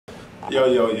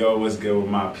Yo, what's good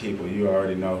with my people? You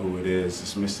already know who it is.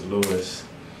 It's Mr. Lewis.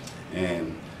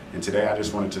 And today I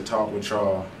just wanted to talk with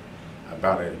y'all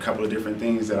about a couple of different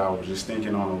things that I was just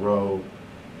thinking on the road.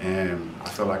 And I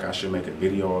feel like I should make a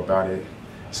video about it.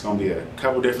 It's going to be a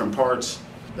couple different parts.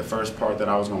 The first part that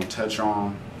I was going to touch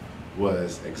on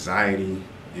was anxiety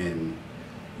and,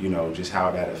 you know, just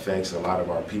how that affects a lot of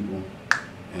our people.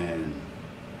 And,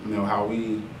 you know, how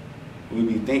we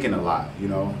be thinking a lot, you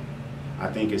know. I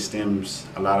think it stems,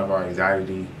 a lot of our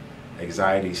anxiety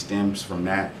stems from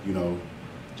that, you know,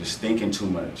 just thinking too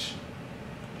much.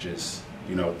 Just,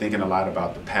 you know, thinking a lot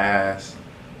about the past,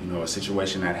 you know, a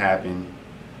situation that happened,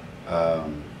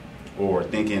 or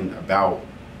thinking about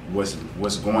what's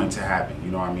going to happen,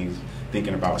 you know what I mean?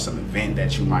 Thinking about some event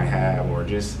that you might have, or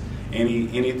just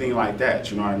anything like that,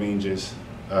 you know what I mean? Just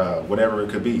whatever it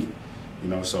could be, you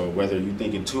know. So whether you're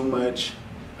thinking too much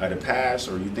of the past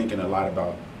or you're thinking a lot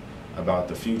about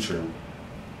the future,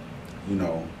 you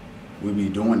know, we be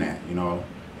doing that, you know,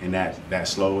 and that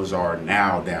slows our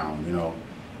now down, you know.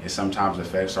 It sometimes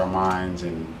affects our minds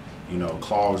and, you know,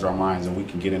 clogs our minds, and we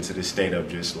can get into this state of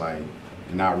just like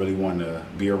not really wanting to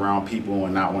be around people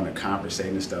and not want to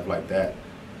conversate and stuff like that,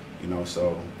 you know.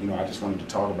 So, you know, I just wanted to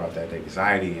talk about that, the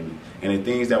anxiety and the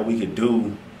things that we could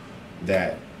do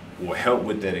that will help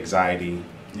with that anxiety,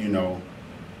 you know.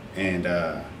 And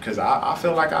because I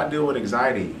feel like I deal with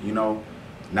anxiety, you know,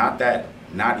 not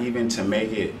even to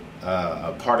make it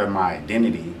a part of my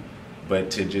identity, but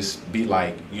to just be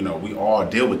like, you know, we all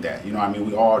deal with that, you know what I mean?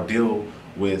 We all deal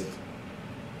with,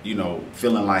 you know,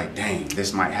 feeling like, dang,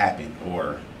 this might happen,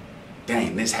 or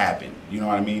dang, this happened, you know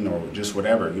what I mean? Or just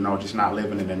whatever, you know, just not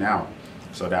living in the now.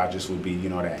 So that just would be, you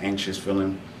know, that anxious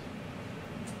feeling.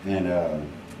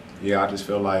 And yeah, I just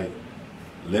feel like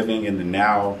living in the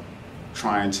now,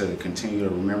 trying to continue to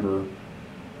remember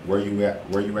where you at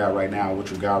right now, what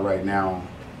you got right now,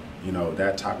 you know,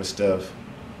 that type of stuff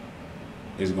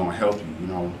is going to help you, you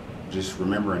know, just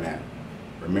remembering that.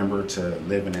 Remember to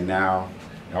live in the now.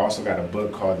 I also got a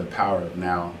book called The Power of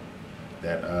Now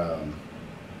that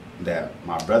that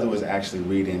my brother was actually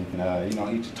reading. You know,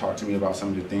 he talked to me about some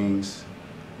of the things,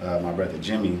 my brother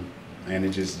Jimmy, and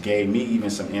it just gave me even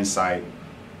some insight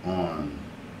on,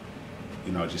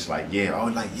 you know, just like, yeah, oh,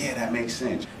 like, yeah, that makes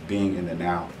sense, being in the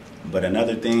now. But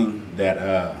another thing that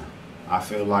I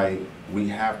feel like we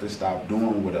have to stop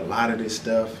doing with a lot of this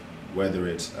stuff, whether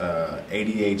it's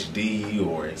ADHD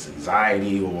or it's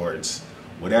anxiety or it's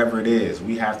whatever it is,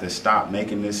 we have to stop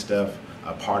making this stuff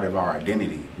a part of our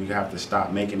identity. We have to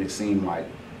stop making it seem like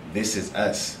this is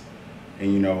us.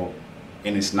 And, you know,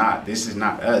 and it's not, this is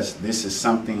not us. This is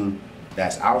something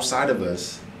that's outside of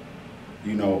us,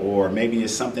 you know, or maybe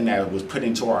it's something that was put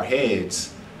into our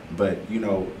heads, but, you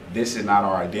know, this is not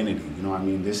our identity, you know what I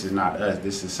mean? This is not us.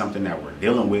 This is something that we're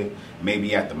dealing with,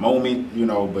 maybe at the moment, you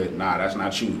know, but nah, that's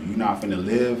not you. You're not finna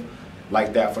live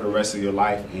like that for the rest of your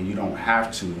life, and you don't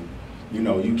have to. You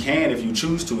know, you can if you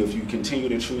choose to, if you continue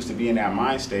to choose to be in that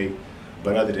mind state,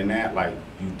 but other than that, like,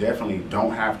 you definitely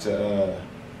don't have to,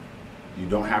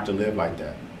 live like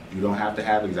that. You don't have to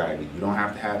have anxiety. You don't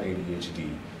have to have ADHD.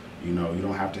 You know, you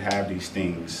don't have to have these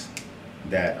things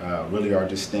that really are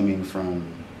just stemming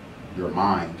from your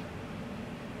mind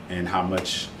and how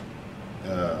much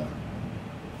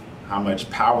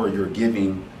power you're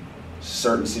giving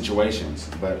certain situations.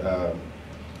 But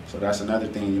so that's another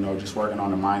thing, you know, just working on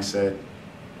the mindset,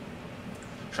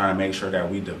 trying to make sure that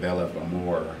we develop a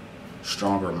more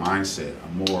stronger mindset, a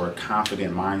more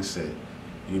confident mindset,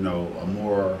 you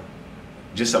know,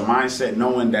 just a mindset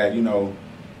knowing that, you know,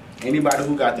 anybody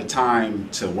who got the time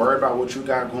to worry about what you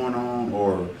got going on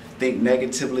or think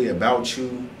negatively about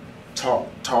you,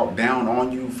 talk down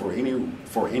on you for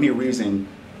any reason,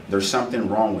 there's something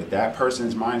wrong with that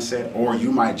person's mindset, or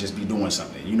you might just be doing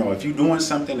something. You know, if you're doing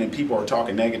something and people are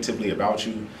talking negatively about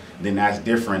you, then that's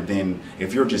different than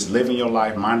if you're just living your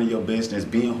life, minding your business,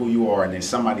 being who you are, and then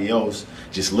somebody else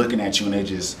just looking at you and they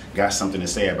just got something to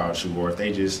say about you. Or if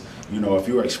they just, you know, if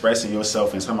you're expressing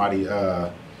yourself and somebody,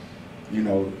 you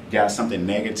know, got something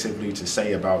negatively to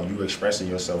say about you expressing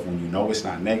yourself when you know it's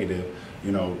not negative,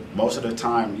 you know, most of the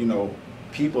time, you know,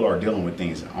 people are dealing with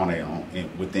things on their own,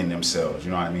 within themselves,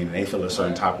 you know what I mean? And they feel a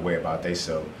certain type of way about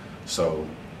themselves, so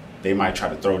they might try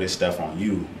to throw this stuff on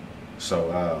you.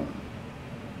 So,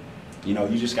 you know,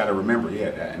 you just got to remember,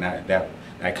 yeah,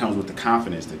 that comes with the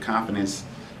confidence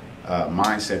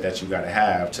mindset that you got to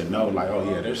have to know, like, oh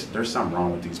yeah, there's something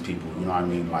wrong with these people, you know what I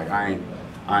mean? Like,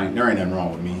 there ain't nothing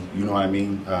wrong with me, you know what I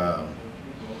mean?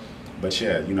 But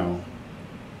yeah, you know,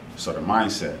 so the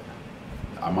mindset.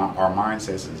 Our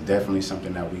mindsets is definitely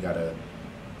something that we gotta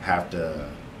have to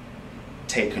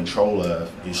take control of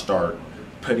and start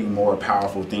putting more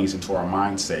powerful things into our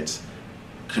mindsets,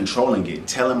 controlling it,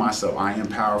 telling myself I am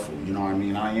powerful, you know what I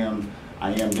mean? I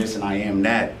am this and I am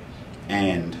that,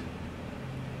 and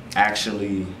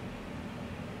actually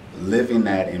living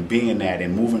that and being that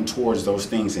and moving towards those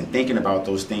things and thinking about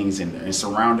those things, and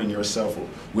surrounding yourself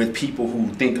with people who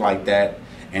think like that,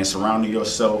 and surrounding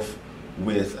yourself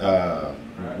with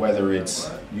whether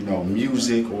it's, you know,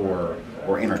 music or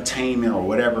entertainment or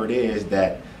whatever it is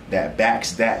that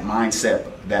backs that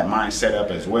mindset up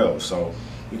as well. So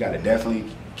we got to definitely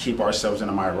keep ourselves in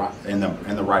the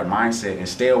right mindset, and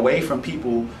stay away from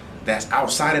people that's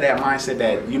outside of that mindset,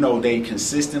 that, you know, they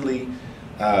consistently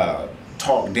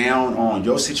talk down on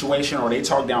your situation, or they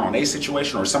talk down on a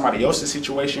situation or somebody else's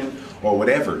situation or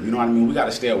whatever. You know what I mean? We got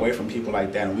to stay away from people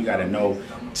like that, and we got to know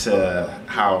to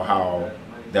how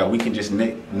that we can just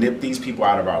nip these people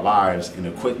out of our lives in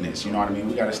a quickness. You know what I mean?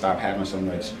 We got to stop having so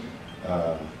much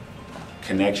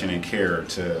connection and care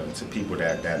to people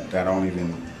that don't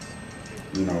even,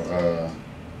 you know,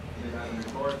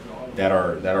 that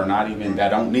are not even, that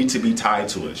don't need to be tied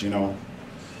to us, you know.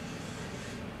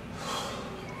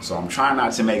 So I'm trying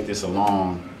not to make this a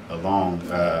long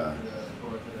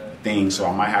thing, so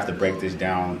I might have to break this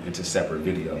down into separate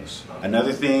videos.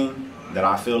 Another thing that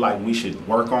I feel like we should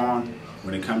work on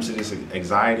when it comes to this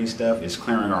anxiety stuff is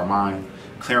clearing our mind,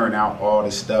 clearing out all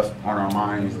the stuff on our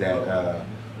minds that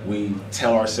we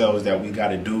tell ourselves that we got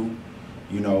to do,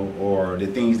 you know, or the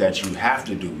things that you have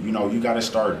to do. You know, you got to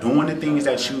start doing the things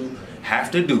that you have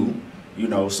to do, you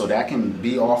know, so that can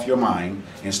be off your mind,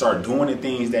 and start doing the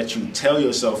things that you tell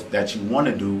yourself that you want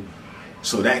to do,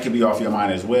 so that can be off your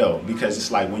mind as well. Because it's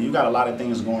like, when you got a lot of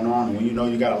things going on, and when you know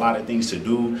you got a lot of things to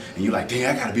do, and you're like, dang,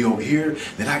 I got to be over here,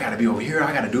 then I got to be over here,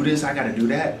 I got to do this, I got to do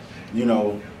that, you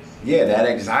know, yeah, that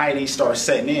anxiety starts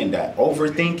setting in, that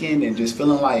overthinking, and just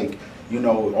feeling like, you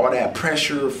know, all that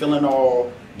pressure, feeling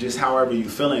all just however you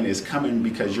feeling is coming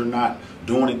because you're not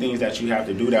doing the things that you have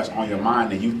to do that's on your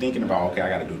mind, and you thinking about, okay, I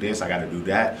got to do this, I got to do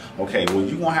that. Okay, well,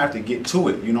 you're going to have to get to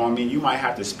it. You know what I mean? You might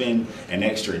have to spend an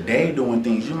extra day doing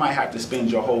things. You might have to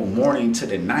spend your whole morning to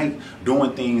the night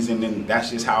doing things, and then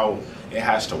that's just how it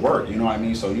has to work. You know what I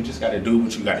mean? So you just got to do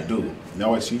what you got to do.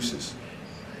 No excuses.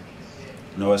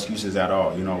 No excuses at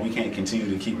all. You know, we can't continue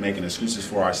to keep making excuses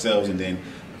for ourselves and then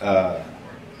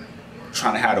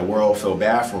trying to have the world feel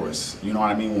bad for us, you know what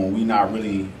I mean, when we're not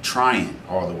really trying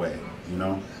all the way, you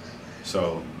know.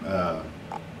 So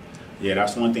yeah,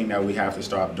 that's one thing that we have to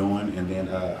stop doing. And then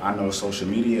I know social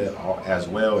media as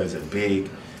well is a big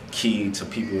key to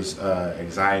people's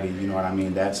anxiety, you know what I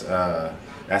mean.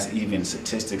 That's even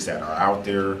statistics that are out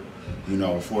there, you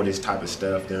know, for this type of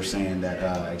stuff. They're saying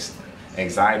that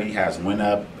anxiety has went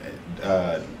up,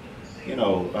 you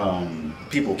know,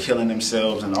 people killing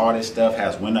themselves and all this stuff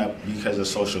has went up because of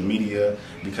social media,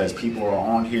 because people are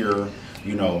on here,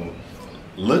 you know,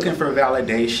 looking for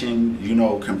validation, you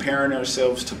know, comparing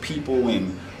themselves to people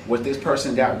and what this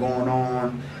person got going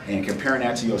on, and comparing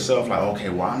that to yourself, like, okay,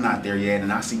 well, I'm not there yet,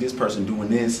 and I see this person doing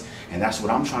this, and that's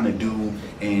what I'm trying to do,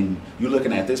 and you're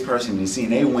looking at this person and seeing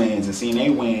they wins, and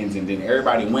then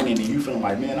everybody winning, and you feeling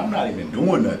like, man, I'm not even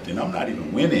doing nothing, I'm not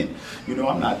even winning, you know,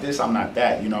 I'm not this, I'm not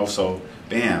that, you know. So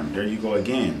bam, there you go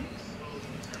again.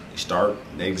 Start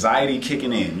the anxiety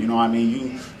kicking in, you know what I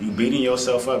mean. You beating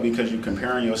yourself up because you're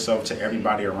comparing yourself to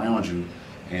everybody around you.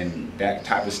 And that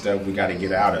type of stuff we got to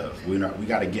get out of. We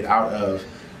got to get out of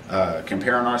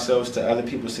comparing ourselves to other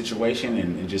people's situation,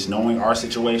 and just knowing our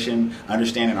situation,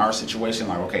 understanding our situation.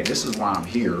 Like, okay, this is why I'm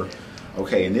here.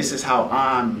 Okay, and this is how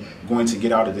I'm going to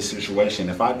get out of this situation.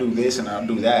 If I do this and I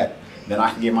do that, then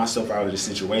I can get myself out of the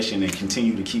situation and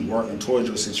continue to keep working towards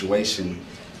your situation,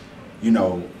 you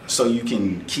know, so you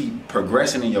can keep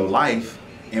progressing in your life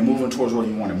and moving towards where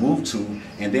you want to move to.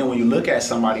 And then when you look at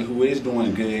somebody who is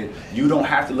doing good, you don't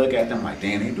have to look at them like,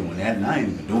 damn, they doing that and I ain't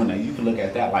even doing that. You can look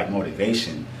at that like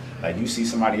motivation. Like, you see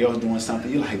somebody else doing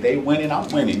something, you're like, they winning, I'm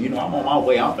winning. You know, I'm on my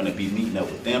way. I'm gonna be meeting up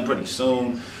with them pretty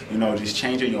soon. You know, just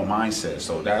changing your mindset.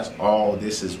 So that's all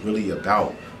this is really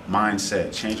about,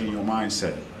 mindset, changing your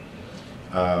mindset.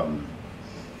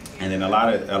 And then a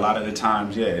lot of the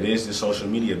times, yeah, it is the social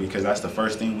media, because that's the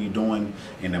first thing we doing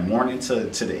in the morning to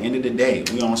the end of the day.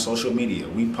 We on social media,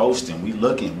 we posting, we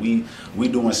looking, we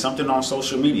doing something on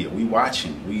social media, we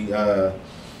watching, we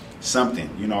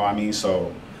something, you know what I mean.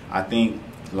 So I think,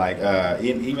 like,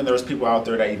 even there's people out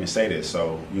there that even say this.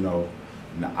 So, you know,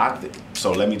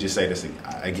 so let me just say this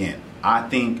again. I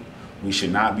think we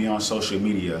should not be on social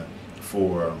media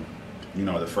for, you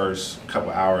know, the first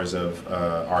couple hours of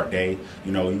our day.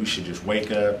 You know, you should just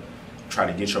wake up, try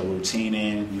to get your routine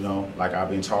in, you know, like I've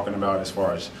been talking about, as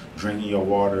far as drinking your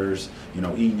waters, you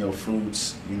know, eating your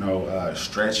fruits, you know,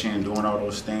 stretching, doing all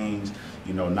those things,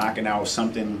 you know, knocking out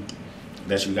something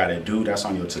that you got to do that's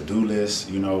on your to-do list,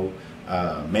 you know,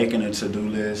 making a to-do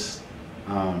list,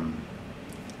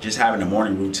 just having a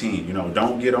morning routine. You know,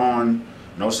 don't get on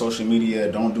no social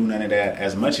media, don't do none of that,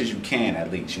 as much as you can,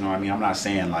 at least, you know what I mean? I'm not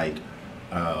saying like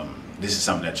this is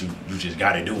something that you just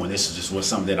got to do and this is just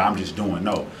something that I'm just doing.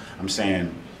 No, I'm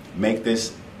saying make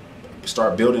this,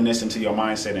 start building this into your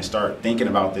mindset and start thinking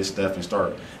about this stuff and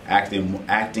start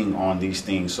acting on these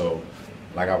things. So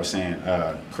like I was saying,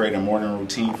 create a morning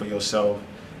routine for yourself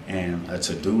and a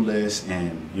to-do list,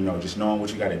 and you know, just knowing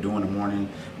what you got to do in the morning,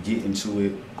 get into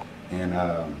it, and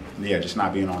yeah, just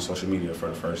not being on social media for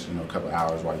the first, you know, couple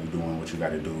hours while you're doing what you got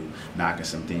to do, knocking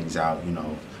some things out, you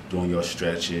know, doing your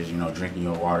stretches, you know, drinking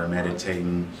your water,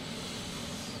 meditating,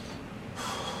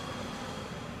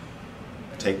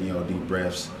 taking your deep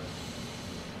breaths,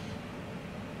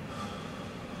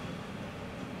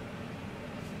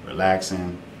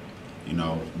 relaxing, you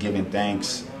know, giving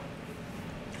thanks,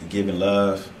 giving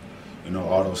love, you know,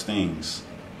 all those things.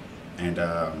 And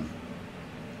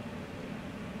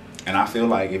I feel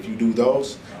like if you do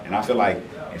those, and I feel like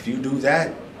if you do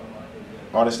that,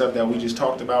 all the stuff that we just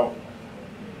talked about,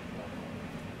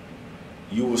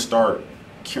 you will start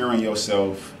curing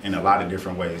yourself in a lot of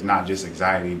different ways, not just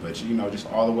anxiety, but, you know, just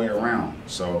all the way around.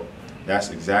 So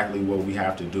that's exactly what we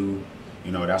have to do.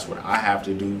 You know, that's what I have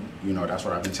to do. You know, that's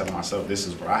what I've been telling myself. This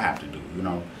is what I have to do. You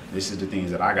know, this is the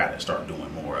things that I got to start doing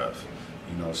more of.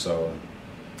 You know, so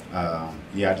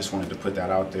yeah, I just wanted to put that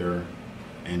out there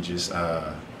and just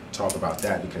talk about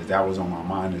that, because that was on my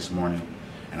mind this morning,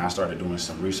 and I started doing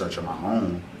some research of my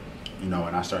own. You know,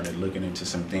 and I started looking into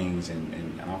some things,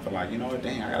 and I feel like, you know what,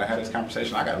 dang, I gotta have this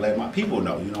conversation. I gotta let my people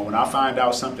know. You know, when I find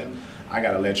out something, I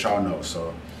gotta let y'all know.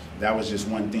 So that was just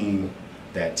one thing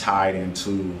that tied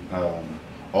into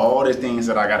all the things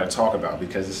that I got to talk about,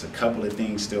 because it's a couple of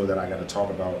things still that I got to talk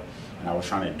about, and I was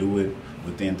trying to do it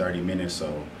within 30 minutes.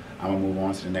 So I'm gonna move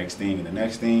on to the next thing, and the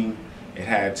next thing, it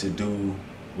had to do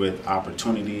with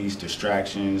opportunities,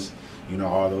 distractions, you know,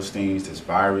 all those things, this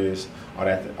virus, all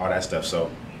that stuff. So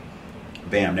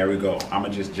bam, there we go. I'm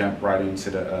gonna just jump right into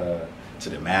the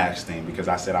mask thing, because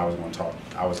I said I was gonna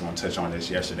touch on this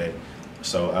yesterday.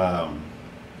 So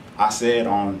I said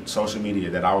on social media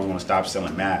that I was going to stop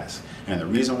selling masks. And the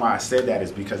reason why I said that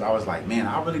is because I was like, man,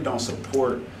 I really don't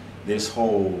support this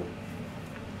whole,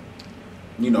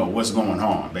 you know, what's going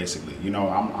on, basically. You know,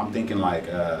 I'm thinking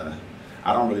like,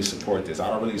 I don't really support this. I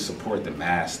don't really support the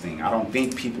mask thing. I don't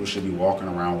think people should be walking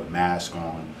around with masks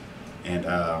on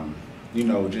and, you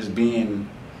know, just being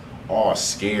all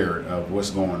scared of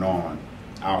what's going on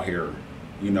out here,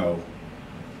 you know.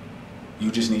 You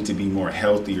just need to be more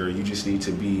healthier. You just need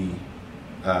to be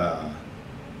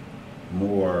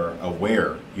more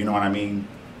aware. You know what I mean?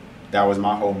 That was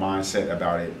my whole mindset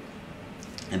about it.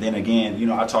 And then again, you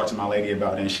know, I talked to my lady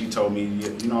about it, and she told me,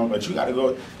 you know, but you got to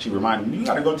go. She reminded me, you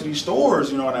got to go to these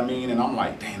stores. You know what I mean? And I'm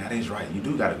like, dang, that is right. You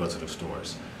do got to go to the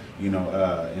stores. You know,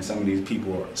 and some of these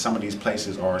people, some of these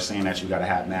places are saying that you got to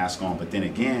have masks on. But then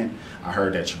again, I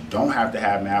heard that you don't have to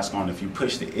have masks on if you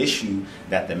push the issue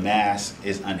that the mask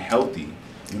is unhealthy.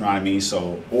 You know what I mean?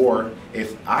 So, or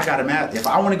if I got a mask, if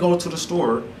I want to go to the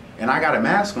store and I got a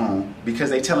mask on, because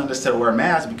they telling us to wear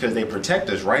masks because they protect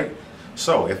us, right?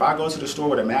 So if I go to the store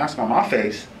with a mask on my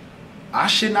face, I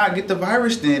should not get the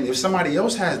virus then if somebody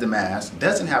else has the mask,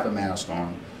 doesn't have a mask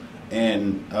on,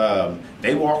 and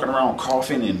they walking around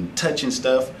coughing and touching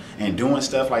stuff and doing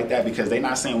stuff like that, because they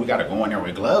not saying we got to go in there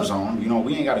with gloves on. You know,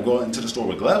 we ain't got to go into the store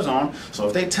with gloves on. So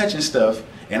if they touching stuff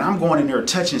and I'm going in there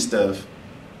touching stuff,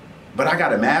 but I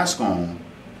got a mask on,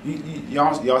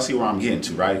 y'all see where I'm getting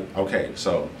to, right? Okay,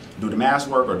 so do the masks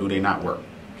work or do they not work?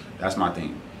 That's my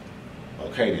thing.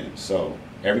 Okay then, so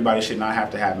everybody should not have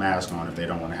to have masks on if they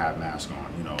don't want to have masks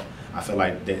on. You know, I feel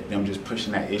like them just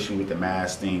pushing that issue with the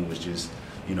mask thing was just,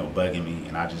 you know, bugging me,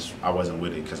 and I wasn't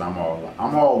with it, because I'm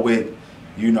all with,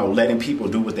 you know, letting people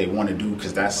do what they want to do,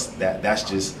 because that's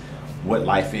just what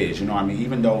life is. You know what I mean?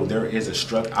 Even though there is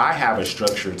I have a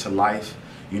structure to life,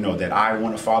 you know, that I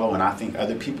want to follow, and I think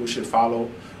other people should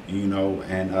follow, you know,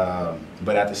 and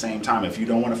but at the same time, if you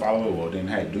don't want to follow it, well then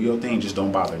hey, do your thing, just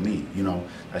don't bother me. You know,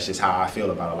 that's just how I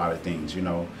feel about a lot of things, you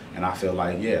know, and I feel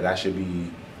like, yeah, that should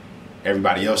be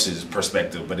everybody else's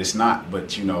perspective, but it's not.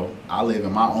 But you know, I live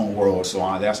in my own world, so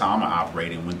that's how I'm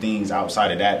operating. When things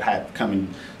outside of that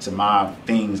coming to my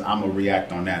things, I'm gonna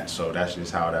react on that. So that's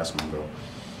just how that's gonna go.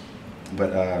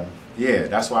 But yeah,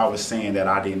 that's why I was saying that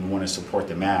I didn't want to support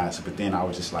the mask. But then I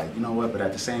was just like, you know what? But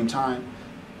at the same time,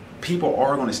 people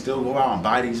are going to still go out and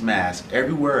buy these masks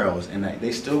everywhere else, and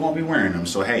they still going to be wearing them.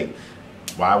 So hey,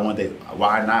 why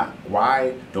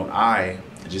don't I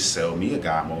just sell me a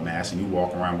God mode mask, and you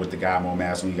walk around with the God mode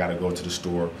mask when you got to go to the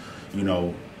store, you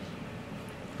know,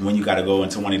 when you got to go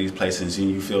into one of these places and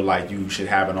you feel like you should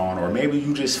have it on, or maybe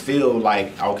you just feel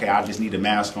like, okay, I just need a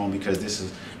mask on because this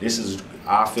is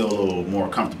I feel a little more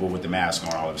comfortable with the mask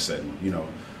on all of a sudden, you know.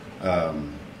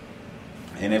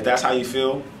 And if that's how you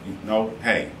feel, you know,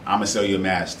 hey, I'm gonna sell you a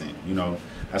mask then, you know.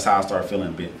 That's how I started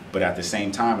feeling. But at the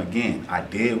same time, again, I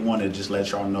did want to just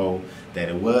let y'all know that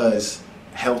it was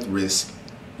health risk,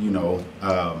 you know,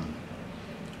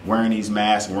 wearing these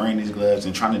masks, wearing these gloves,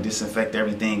 and trying to disinfect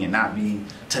everything and not be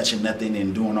touching nothing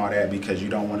and doing all that, because you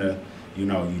don't want to, you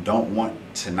know, you don't want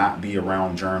to not be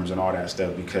around germs and all that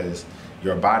stuff, because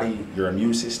your body, your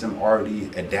immune system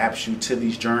already adapts you to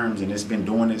these germs, and it's been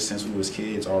doing this since we was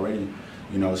kids already,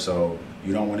 you know. So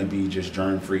you don't want to be just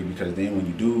germ free, because then when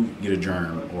you do get a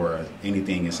germ or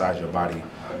anything inside your body,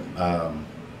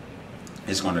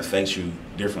 it's going to affect you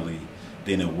differently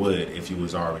than it would if you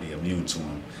was already immune to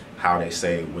them. How they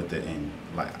say with the, and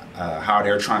like how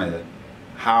they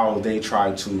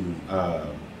try to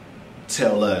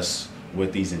tell us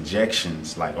with these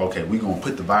injections, like, okay, we're gonna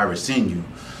put the virus in you,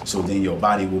 so then your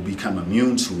body will become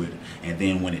immune to it, and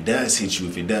then when it does hit you,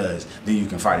 if it does, then you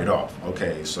can fight it off.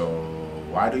 Okay, so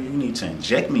why do you need to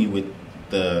inject me with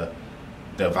the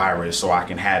virus so I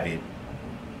can have it,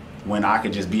 when I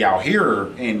could just be out here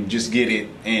and just get it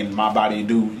and my body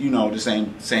do, you know, the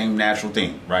same natural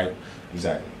thing, right?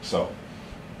 Exactly. So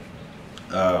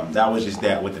that was just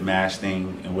that with the mask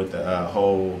thing and with the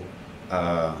whole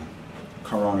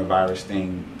coronavirus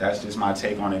thing. That's just my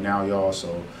take on it now, y'all.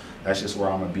 So that's just where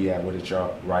I'm gonna be at with it,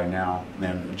 y'all, right now.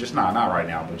 And just not right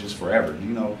now, but just forever. You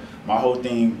know, my whole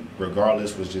thing,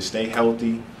 regardless, was just stay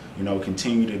healthy. You know,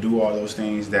 continue to do all those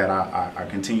things that I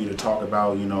continue to talk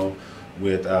about. You know,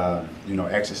 with you know,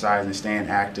 exercising, staying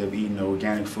active, eating the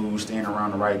organic food, staying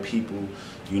around the right people.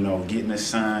 You know, getting the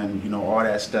sun. You know, all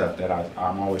that stuff that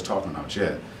I'm always talking about.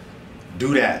 Yeah,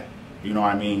 do that. You know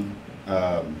what I mean?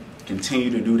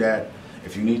 Continue to do that.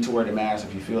 If you need to wear the mask,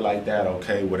 if you feel like that,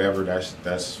 okay, whatever,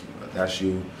 that's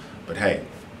you. But hey,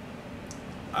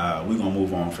 we're gonna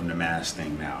move on from the mask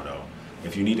thing now, though.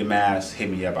 If you need a mask, hit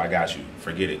me up, I got you.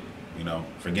 Forget it, you know,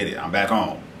 forget it, I'm back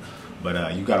home.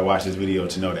 But you gotta watch this video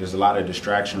to know that there's a lot of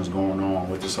distractions going on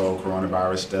with this whole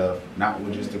coronavirus stuff. Not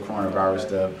with just the coronavirus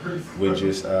stuff, with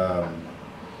just,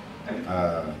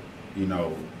 you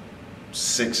know,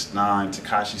 6ix9ine,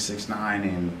 Tekashi 6ix9ine,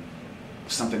 and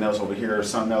something else over here,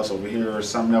 something else over here,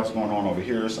 something else going on over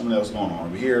here, something else going on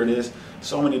over here. There's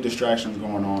so many distractions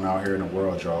going on out here in the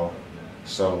world, y'all.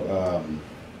 So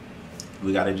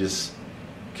we got to just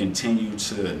continue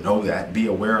to know that, be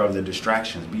aware of the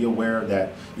distractions, be aware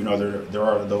that, you know, there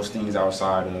are those things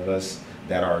outside of us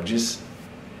that are just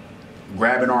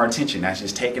grabbing our attention, that's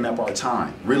just taking up our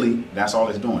time. Really, that's all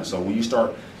it's doing. So when you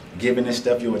start giving this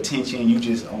stuff your attention, you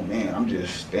just, oh man, I'm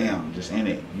just, damn, just in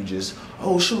it. You just,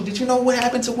 oh shoot, did you know what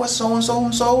happened to what so and so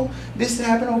and so? This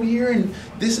happened over here, and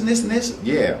this and this and this.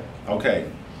 Yeah, okay.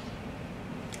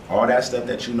 All that stuff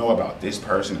that you know about this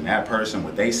person and that person,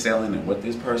 what they selling and what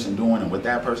this person doing and what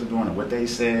that person doing and what they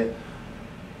said,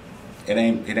 it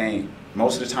ain't,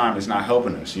 most of the time it's not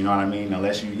helping us, you know what I mean?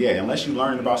 Unless you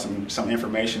learn about some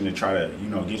information to try to, you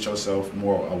know, get yourself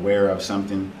more aware of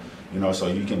something, you know, so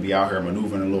you can be out here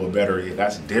maneuvering a little better.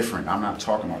 That's different. I'm not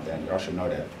talking about that. Y'all should know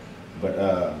that. But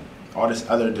all this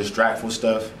other distractful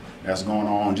stuff that's going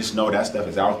on, just know that stuff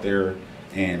is out there,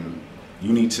 and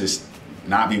you need to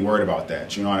not be worried about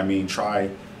that. You know what I mean? Try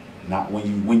not,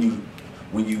 when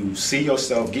you see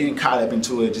yourself getting caught up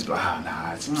into it, just be like,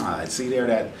 nah, see there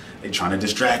that they trying to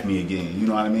distract me again. You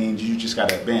know what I mean? You just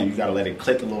gotta, bam, you gotta let it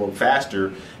click a little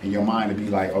faster in your mind to be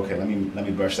like, okay, let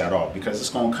me brush that off, because it's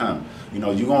gonna come. You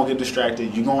know, you're gonna get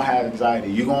distracted, you're gonna have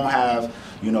anxiety, you're gonna have,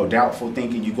 you know, doubtful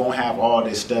thinking, you're gonna have all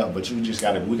this stuff, but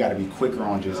we gotta be quicker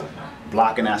on just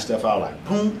blocking that stuff out, like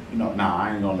boom, you know, nah,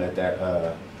 I ain't gonna let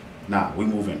that nah, we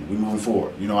moving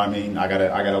forward. You know what I mean? I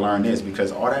gotta learn this,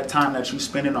 because all that time that you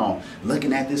spending on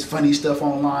looking at this funny stuff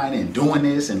online and doing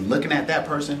this and looking at that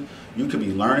person, you could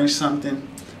be learning something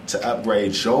to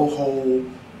upgrade your whole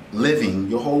living,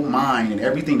 your whole mind, and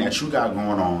everything that you got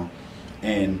going on.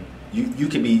 And you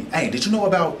could be, hey, did you know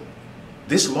about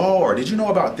this law, or did you know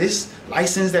about this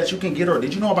license that you can get, or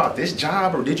did you know about this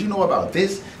job, or did you know about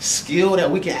this skill that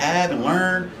we can have and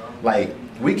learn? Like,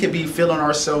 we could be filling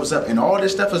ourselves up, and all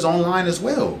this stuff is online as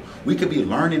well. We could be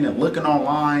learning and looking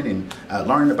online and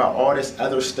learning about all this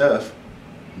other stuff.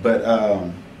 But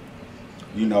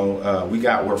You know,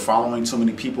 we're following too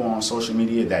many people on social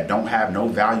media that don't have no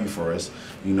value for us.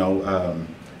 You know,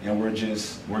 and we're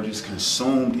just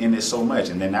consumed in it so much.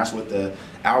 And then that's what the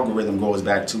algorithm goes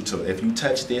back to if you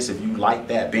touch this, if you like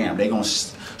that, bam, they're gonna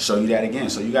show you that again.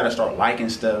 So you got to start liking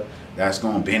stuff that's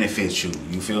gonna benefit you.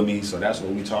 You feel me? So that's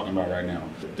what we're talking about right now.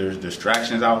 There's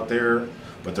distractions out there,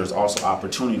 but there's also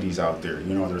opportunities out there.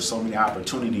 You know, there's so many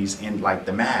opportunities in like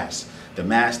the mask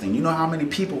thing. You know how many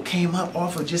people came up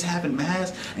off of just having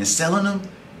masks and selling them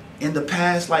in the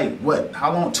past, like what,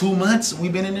 how long, 2 months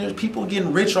we've been in there? People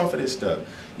getting rich off of this stuff.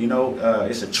 You know,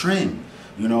 it's a trend.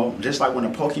 You know, just like when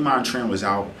the Pokemon trend was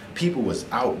out, people was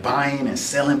out buying and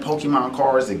selling Pokemon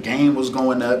cards. The game was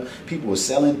going up. People were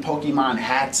selling Pokemon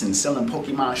hats and selling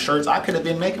Pokemon shirts. I could have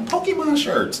been making Pokemon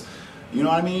shirts. You know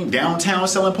what I mean? Downtown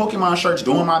selling Pokemon shirts,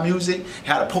 doing my music,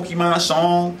 had a Pokemon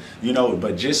song, you know,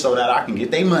 but just so that I can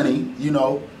get their money, you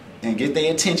know, and get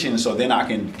their attention, so then I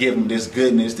can give them this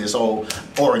goodness, this old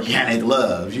organic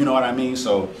love. You know what I mean?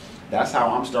 So that's how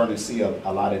I'm starting to see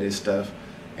a lot of this stuff.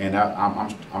 And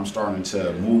I'm starting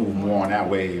to move more on that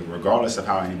way, regardless of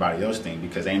how anybody else thinks,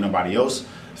 because ain't nobody else.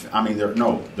 I mean,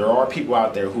 there are people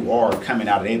out there who are coming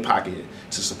out of their pocket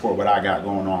to support what I got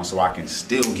going on, so I can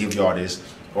still give y'all this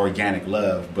organic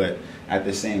love. But at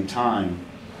the same time,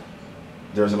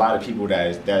 there's a lot of people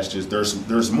that's just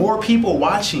there's more people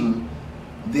watching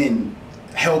than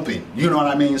helping. You know what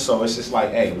I mean? So it's just like,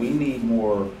 hey, we need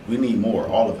more,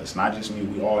 all of us, not just me.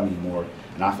 We all need more.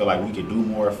 And I feel like we could do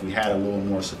more if we had a little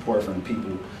more support from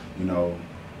people, you know.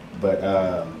 But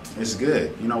it's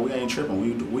good, you know. We ain't tripping.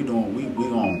 We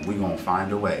gonna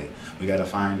find a way. We gotta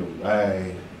find a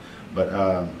way.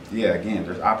 But yeah, again,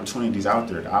 there's opportunities out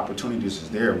there. The opportunities is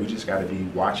there. We just gotta be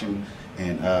watching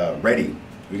and ready.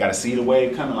 We gotta see the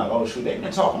wave coming. Like, oh shoot, they've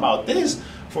been talking about this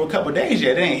for a couple of days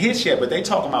yet. It ain't hit yet, but they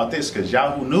talking about this, because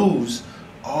Yahoo News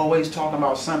always talking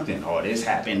about something. Oh, this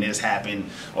happened,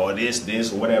 or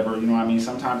this, or whatever. You know what I mean?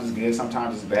 Sometimes it's good,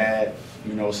 sometimes it's bad.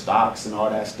 You know, stocks and all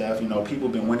that stuff. You know, people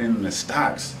been winning in the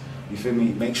stocks. You feel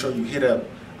me? Make sure you hit up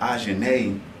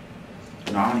Ajane.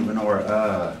 You know, I don't even know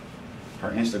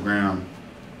her Instagram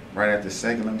right at this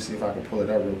second. Let me see if I can pull it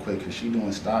up real quick, because she's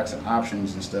doing stocks and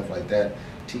options and stuff like that,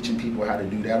 teaching people how to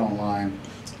do that online.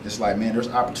 It's like, man, there's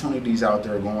opportunities out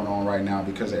there going on right now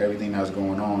because of everything that's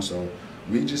going on. So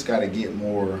we just got to get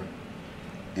more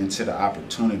into the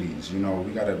opportunities. You know,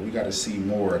 we gotta see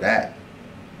more of that.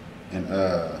 And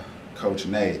Coach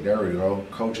Nate, there we go,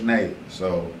 Coach Nate.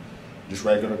 So just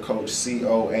regular Coach,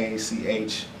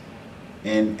 COACHNAE,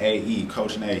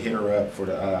 Coach Nate. Hit her up for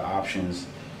the options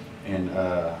and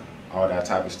all that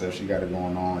type of stuff. She got it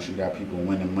going on. She got people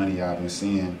winning money I've been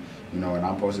seeing, you know, and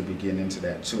I'm supposed to be getting into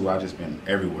that too. I just been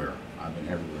everywhere. I've been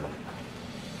everywhere.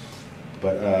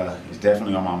 But it's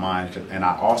definitely on my mind. And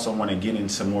I also want to get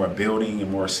into more building and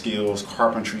more skills,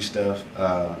 carpentry stuff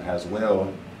as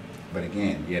well. But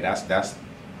again, yeah, that's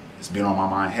it's been on my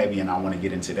mind heavy, and I want to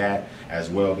get into that as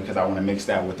well, because I want to mix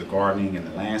that with the gardening and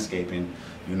the landscaping.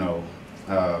 You know,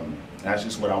 that's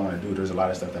just what I want to do. There's a lot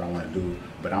of stuff that I want to do,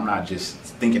 but I'm not just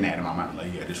thinking that in my mind,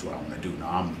 like, yeah, this is what I want to do. No,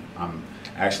 I'm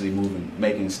actually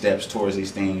making steps towards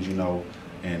these things, you know,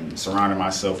 and surrounding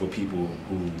myself with people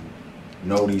who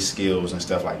know these skills and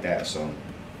stuff like that. So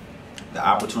the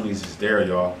opportunities is there,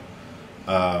 y'all.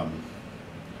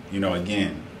 You know,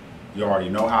 again, you already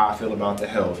know how I feel about the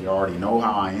health. You already know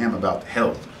how I am about the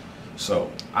health.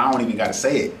 So I don't even got to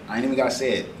say it. I ain't even got to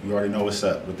say it. You already know what's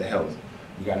up with the health.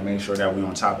 You got to make sure that we're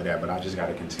on top of that. But I just got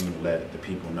to continue to let the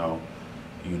people know,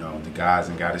 you know, the guys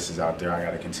and goddesses out there. I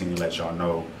got to continue to let y'all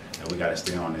know that we got to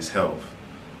stay on this health.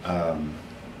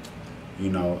 You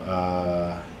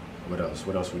know, what else?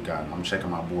 What else we got? I'm checking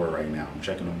my board right now. I'm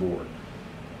checking the board.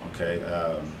 Okay.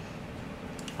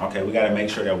 Okay, we got to make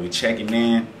sure that we're checking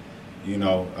in. You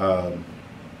know,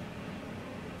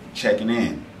 checking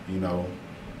in. You know,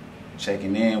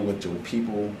 checking in with the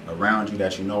people around you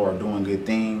that you know are doing good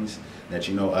things, that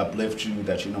you know uplift you,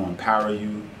 that you know empower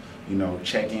you. You know,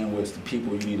 check in with the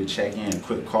people you need to check in.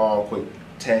 Quick call, quick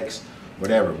text,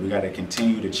 whatever. We got to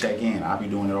continue to check in. I'll be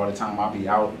doing it all the time. I'll be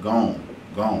out, gone.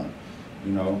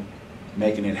 You know,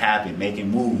 making it happen, making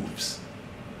moves.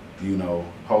 You know,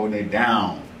 holding it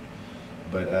down.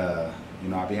 But you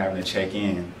know, I'll be having to check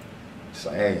in. So,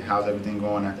 hey, how's everything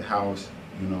going at the house?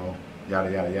 You know,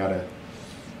 yada yada yada.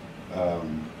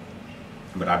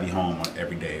 But I be home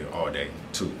every day, all day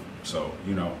too. So,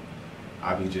 you know,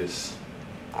 I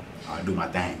do my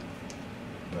thing.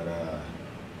 But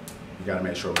we gotta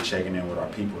make sure we're checking in with our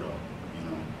people though, you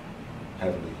know,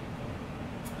 heavily.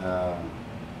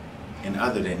 And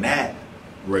other than that,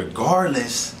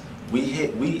 regardless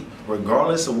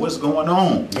regardless of what's going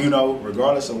on, you know,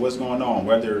 regardless of what's going on,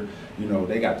 whether, you know,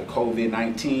 they got the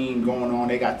COVID-19 going on,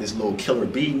 they got this little killer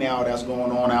bee now that's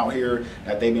going on out here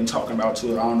that they've been talking about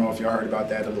too. I don't know if y'all heard about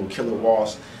that, the little killer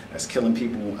wasp that's killing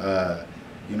people.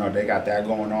 You know, they got that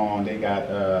going on. They got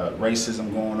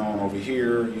racism going on over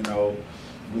here. You know,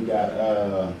 we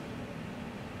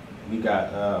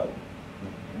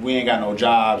ain't got no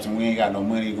jobs and we ain't got no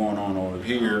money going on over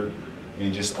here,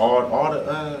 and just all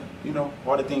the you know,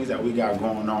 all the things that we got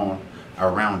going on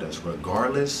around us.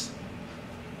 Regardless,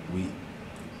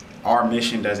 our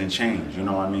mission doesn't change. You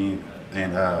know what I mean?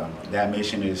 And that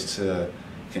mission is to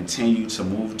continue to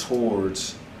move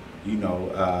towards, you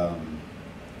know,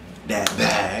 that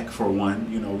bag for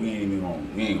one. You know, we ain't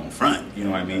gonna front. You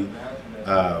know what I mean?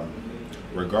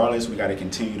 Regardless, we got to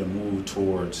continue to move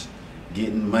towards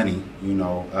getting money. You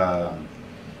know,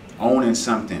 owning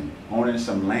something, owning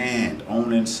some land,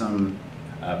 owning some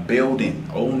building,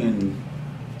 owning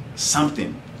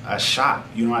something, a shop.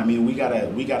 You know what I mean? We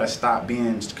gotta stop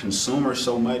being consumers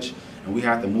so much, and we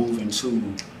have to move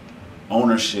into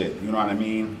ownership. You know what I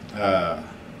mean?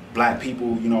 Black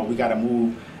people, you know, we gotta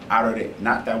move out of the,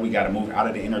 not that we got to move out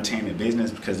of the entertainment business,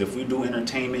 because if we do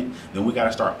entertainment, then we got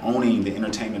to start owning the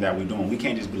entertainment that we're doing. We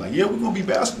can't just be like, yeah, we're going to be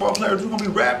basketball players, we're going to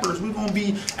be rappers, we're going to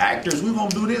be actors, we're going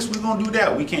to do this, we're going to do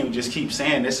that. We can't just keep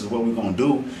saying this is what we're going to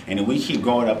do, and then we keep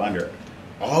going up under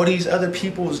all these other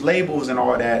people's labels and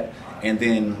all that, and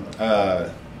then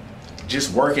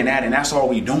just working at it, and that's all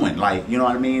we doing, like, you know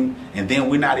what I mean? And then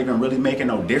we're not even really making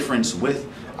no difference with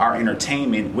our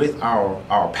entertainment, with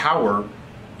our power,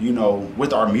 you know,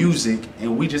 with our music,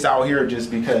 and we just out here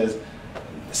just because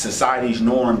society's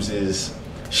norms is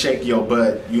shake your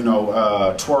butt, you know,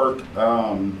 twerk,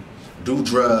 do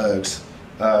drugs,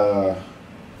 and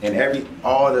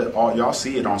all y'all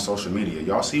see it on social media.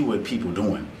 Y'all see what people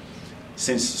doing.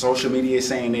 Since social media is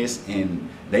saying this and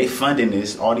they funding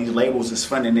this, all these labels is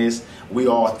funding this, we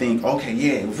all think, okay,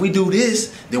 yeah, if we do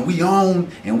this, then we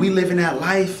own and we live in that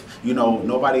life. You know,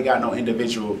 nobody got no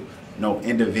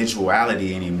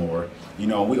individuality anymore. You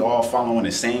know, we all following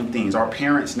the same things. Our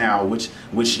parents now, which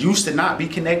used to not be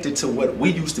connected to what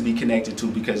we used to be connected to,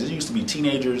 because it used to be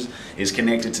teenagers is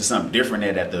connected to something different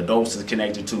that the adults is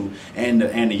connected to, and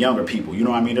the younger people. You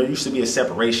know what I mean? There used to be a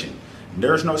separation.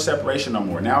 There's no separation no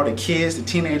more. Now the kids, the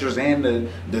teenagers, and the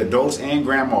adults and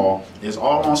grandma is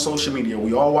all on social media.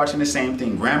 We all watching the same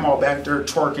thing. Grandma back there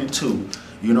twerking too.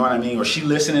 You know what I mean? Or she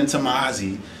listening to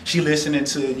Mozzie. She listening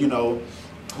to, you know,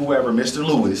 whoever, Mr.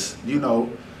 Lewis, you know,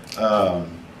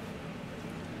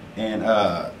 and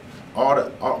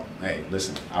hey,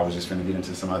 listen, I was just finna get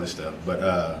into some other stuff,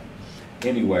 but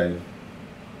anyway,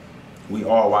 we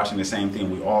all watching the same thing.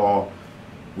 We all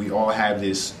have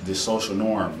this social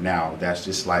norm now that's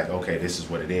just like, okay, this is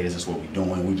what it is, this is what we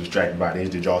doing, we distracted by this.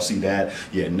 Did y'all see that?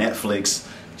 Yeah, Netflix,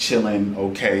 chilling,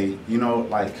 okay, you know,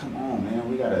 like, come on, man,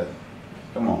 we gotta,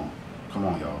 come on,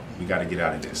 y'all. We got to get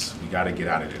out of this. We got to get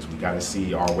out of this. We got to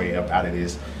see our way up out of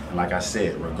this. And like I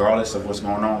said, regardless of what's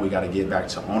going on, we got to get back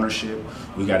to ownership.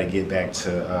 We got to get back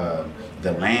to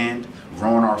the land,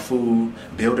 growing our food,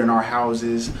 building our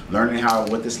houses, learning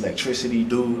what this electricity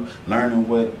do, learning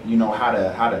what, you know, how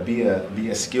to be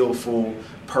a skillful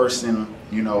person,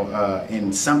 you know,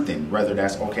 in something, whether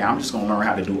that's, okay, I'm just gonna learn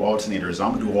how to do alternators.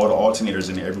 I'm gonna do all the alternators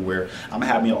in everywhere. I'm gonna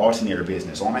have me an alternator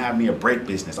business, or I'm gonna have me a brake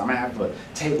business. I'm gonna have a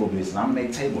table business. I'm gonna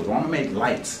make tables, or I'm gonna make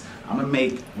lights. I'm gonna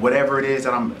make whatever it is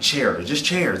that chairs, just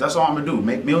chairs. That's all I'm gonna do.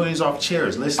 Make millions off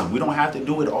chairs. Listen, we don't have to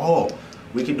do it all.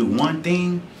 We can do one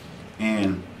thing,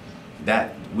 and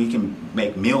that we can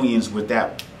make millions with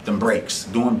them breaks.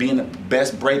 Being the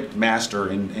best brake master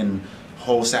in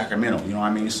whole Sacramento. You know what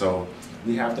I mean? So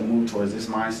we have to move towards this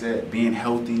mindset, being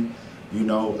healthy, you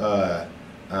know,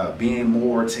 being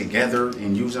more together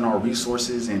and using our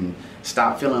resources, and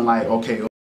stop feeling like, okay,